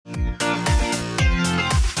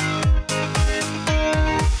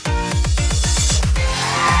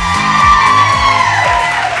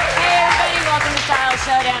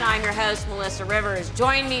Rivers.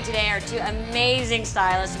 Joining me today are two amazing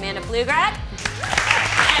stylists, Amanda Pflugrad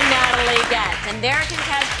and Natalie Getz. And they're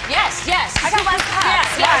contestants. Yes. I got less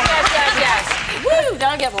class. Yes. Woo,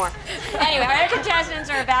 don't get more. Anyway, our contestants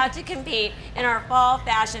are about to compete in our fall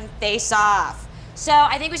fashion face-off. So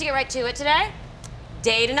I think we should get right to it today.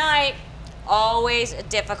 Day to night, always a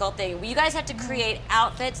difficult thing. You guys have to create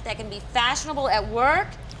outfits that can be fashionable at work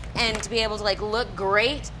and to be able to like look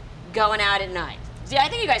great going out at night. Yeah, I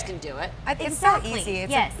think you guys can do it. I think it's so easy.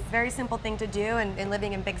 It's a very simple thing to do, and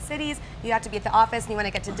living in big cities, you have to be at the office and you want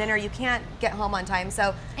to get to dinner, you can't get home on time,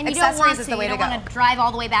 so and you don't want is to. the way you to don't go. want to drive all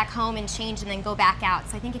the way back home and change and then go back out.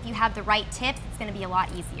 So I think if you have the right tips, it's going to be a lot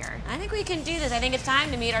easier. I think we can do this. I think it's time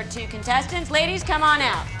to meet our two contestants. Ladies, come on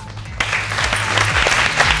out.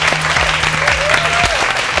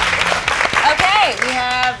 Okay, we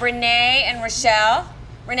have Renee and Rochelle.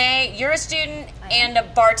 Renee, you're a student and a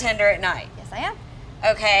bartender at night. Yes, I am.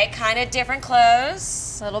 Okay, kind of different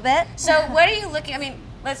clothes. A little bit. So what are you looking, I mean,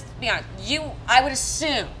 let's be honest. I would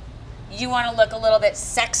assume you want to look a little bit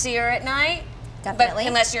sexier at night. Definitely. But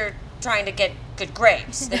unless you're trying to get good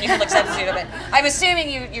grades, then you can look sexier. But I'm assuming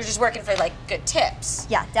you're just working for like good tips.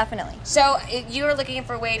 Yeah, definitely. So you're looking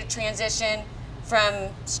for a way to transition from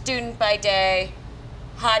student by day,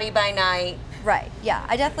 hottie by night. Right, yeah.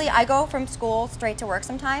 I go from school straight to work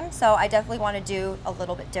sometimes, so I definitely want to do a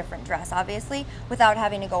little bit different dress, obviously, without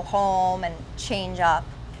having to go home and change up,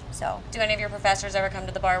 so. Do any of your professors ever come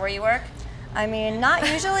to the bar where you work? I mean, not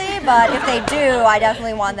usually, but if they do, I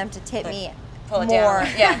definitely want them to tip me Pull it more.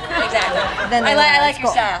 down. Yeah, exactly. Than I like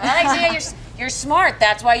your school. style. I like you're smart.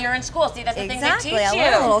 That's why you're in school. See, that's the thing they Exactly, teach I you.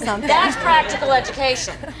 learn a little something. That's practical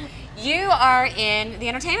education. You are in the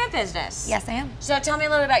entertainment business. Yes, I am. So tell me a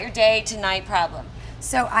little bit about your day to night problem.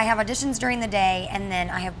 So I have auditions during the day, and then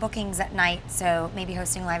I have bookings at night, so maybe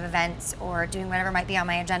hosting live events or doing whatever might be on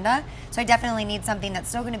my agenda. So I definitely need something that's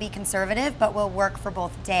still going to be conservative, but will work for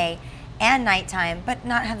both day and nighttime, but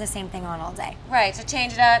not have the same thing on all day. Right, so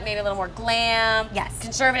change it up, maybe a little more glam. Yes.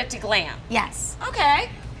 Conservative to glam. Yes. Okay.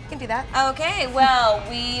 You can do that. Okay, well,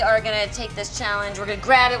 we are going to take this challenge. We're going to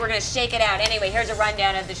grab it. We're going to shake it out. Anyway, here's a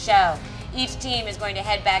rundown of the show. Each team is going to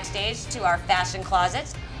head backstage to our fashion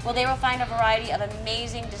closets. Well, they will find a variety of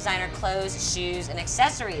amazing designer clothes, shoes, and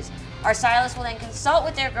accessories. Our stylists will then consult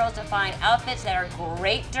with their girls to find outfits that are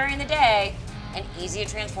great during the day and easy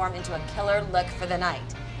to transform into a killer look for the night.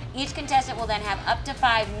 Each contestant will then have up to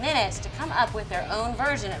 5 minutes to come up with their own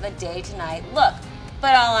version of a day-to-night look,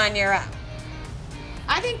 but all on your own.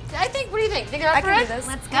 I think, what do you think? Think you're up for it? Let's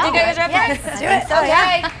go. Think you guys are up for it? Let's do it.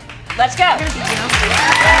 Okay, let's go.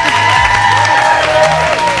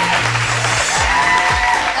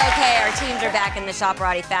 Okay, our teams are back in the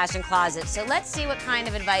Shopperati fashion closet. So let's see what kind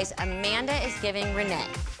of advice Amanda is giving Renee.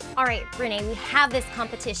 All right, Renee, we have this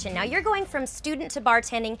competition. Now, you're going from student to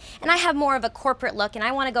bartending, and I have more of a corporate look, and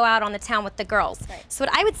I want to go out on the town with the girls. Right. So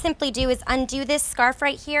what I would simply do is undo this scarf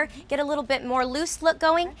right here, get a little bit more loose look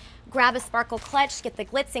going, grab a sparkle clutch, get the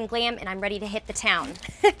glitz and glam, and I'm ready to hit the town.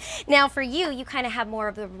 Now, for you, you kind of have more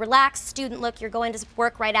of a relaxed student look. You're going to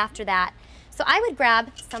work right after that. So I would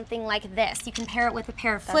grab something like this. You can pair it with a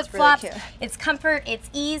pair of flip-flops. Really cute. It's comfort, it's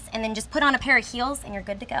ease, and then just put on a pair of heels and you're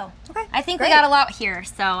good to go. Okay, I think great. we got a lot here,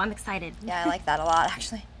 so I'm excited. Yeah, I like that a lot,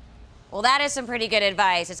 actually. Well, that is some pretty good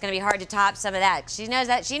advice. It's going to be hard to top some of that. She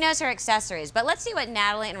knows her accessories. But let's see what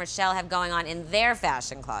Natalie and Rochelle have going on in their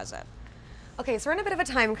fashion closet. Okay, so we're in a bit of a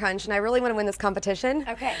time crunch, and I really want to win this competition.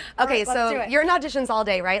 Okay. Okay, All right, let's so do it. you're in auditions all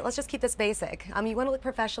day, right? Let's just keep this basic. You want to look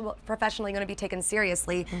professional, you want to be taken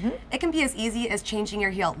seriously. It can be as easy as changing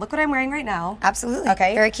your heel. Look what I'm wearing right now. Absolutely.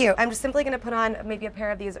 Okay. Very cute. I'm just simply going to put on maybe a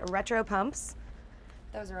pair of these retro pumps,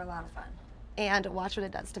 Those are a lot of fun. and watch what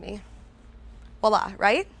it does to me. Voila,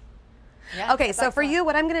 right? Yeah, Okay, that's so for excellent. you,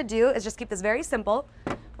 what I'm going to do is just keep this very simple.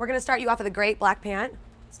 We're going to start you off with a great black pant.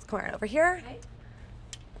 Let's come right over here.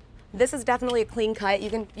 This is definitely a clean cut. You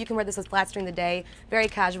can wear this as flats during the day, very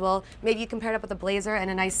casual. Maybe you can pair it up with a blazer and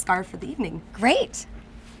a nice scarf for the evening. Great.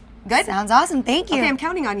 Good? Sounds awesome. Thank you. Okay, I'm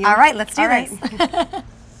counting on you. All right, let's do All right. this.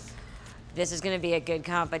 This is going to be a good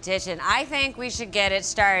competition. I think we should get it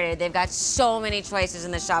started. They've got so many choices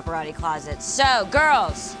in the Shopperati closet. So,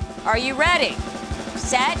 girls, are you ready?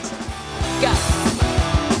 Set, go.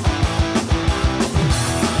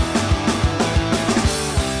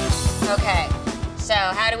 Okay, so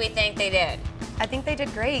how do we think they did? I think they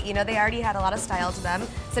did great. You know, they already had a lot of style to them,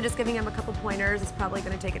 so just giving them a couple pointers is probably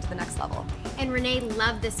going to take it to the next level. And Renee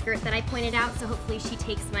loved the skirt that I pointed out, so hopefully she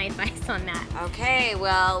takes my advice on that. Okay,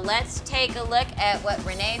 well, let's take a look at what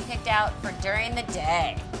Renee picked out for during the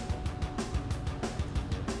day.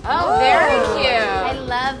 Oh, very I cute.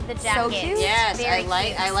 love the jacket. cute. Yes, Very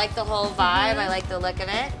I like the whole vibe. I like the look of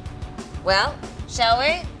it. Well, shall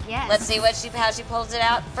we? Yes. Let's see how she pulls it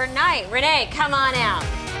out for night. Renee, come on out.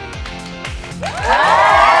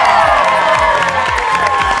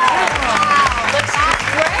 Looks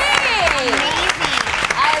great. Amazing.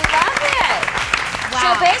 I love it. Wow. So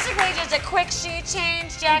basically, just a quick shoe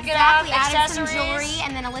change, jacket off, Exactly. Added some accessories. jewelry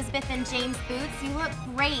and then Elizabeth and James boots. You look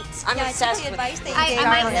great. I'm Yeah, obsessed the with. advice that you I gave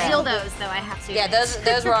might on it. steal those though. I have to. Yeah,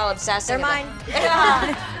 those were all obsessive. They're mine.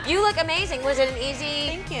 You look amazing. Was it an easy?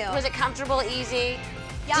 Thank you. Was it comfortable, easy?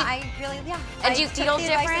 Yeah, I really, yeah. And I do you took feel the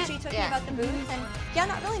advice different? that she took Yeah. me about the boots, and yeah,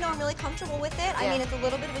 not really. No, I'm really comfortable with it. Yeah. I mean, it's a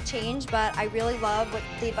little bit of a change, but I really love what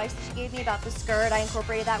the advice that she gave me about the skirt. I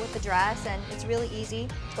incorporated that with the dress, and it's really easy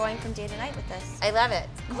going from day to night with this. I love it.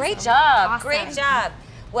 Great job. Awesome. Great job.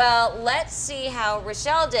 Well, let's see how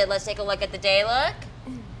Rochelle did. Let's take a look at the day look.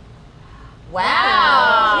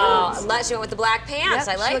 Wow. She went with the black pants.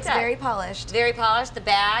 Yep, I like she looks that. very polished. Very polished, the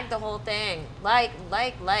bag, the whole thing. I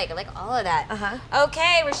like all of that. Uh-huh.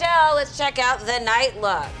 Okay, Rochelle, let's check out the night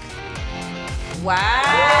look. Wow.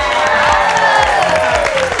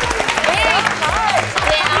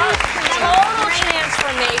 Total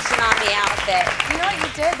transformation on the outfit. You know what you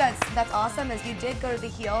did that's awesome is you did go to the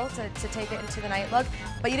heel to take it into the night look,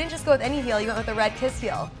 but you didn't just go with any heel, you went with the red kiss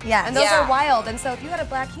heel. Yes. And those Yeah. are wild, and so if you had a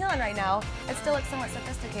black heel on right now, it still looks somewhat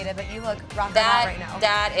sophisticated, but you look rock and roll right now.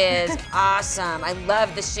 That is awesome. I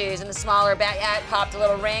love the shoes and the smaller bag. Yeah, it popped a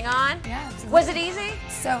little ring on. Yeah, absolutely. Was it easy?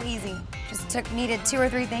 So easy. Just needed 2 or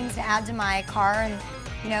 3 things to add to my car, and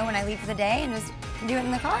when I leave for the day, and just do it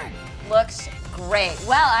in the car. Looks great.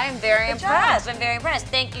 Well, I am very Good job. impressed. I'm very impressed.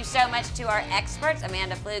 Thank you so much to our experts,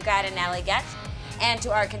 Amanda Flugeit and Natalie Getz, and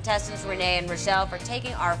to our contestants, Renee and Rochelle, for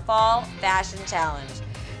taking our fall fashion challenge.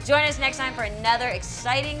 Join us next time for another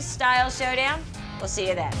exciting style showdown. We'll see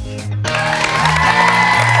you then.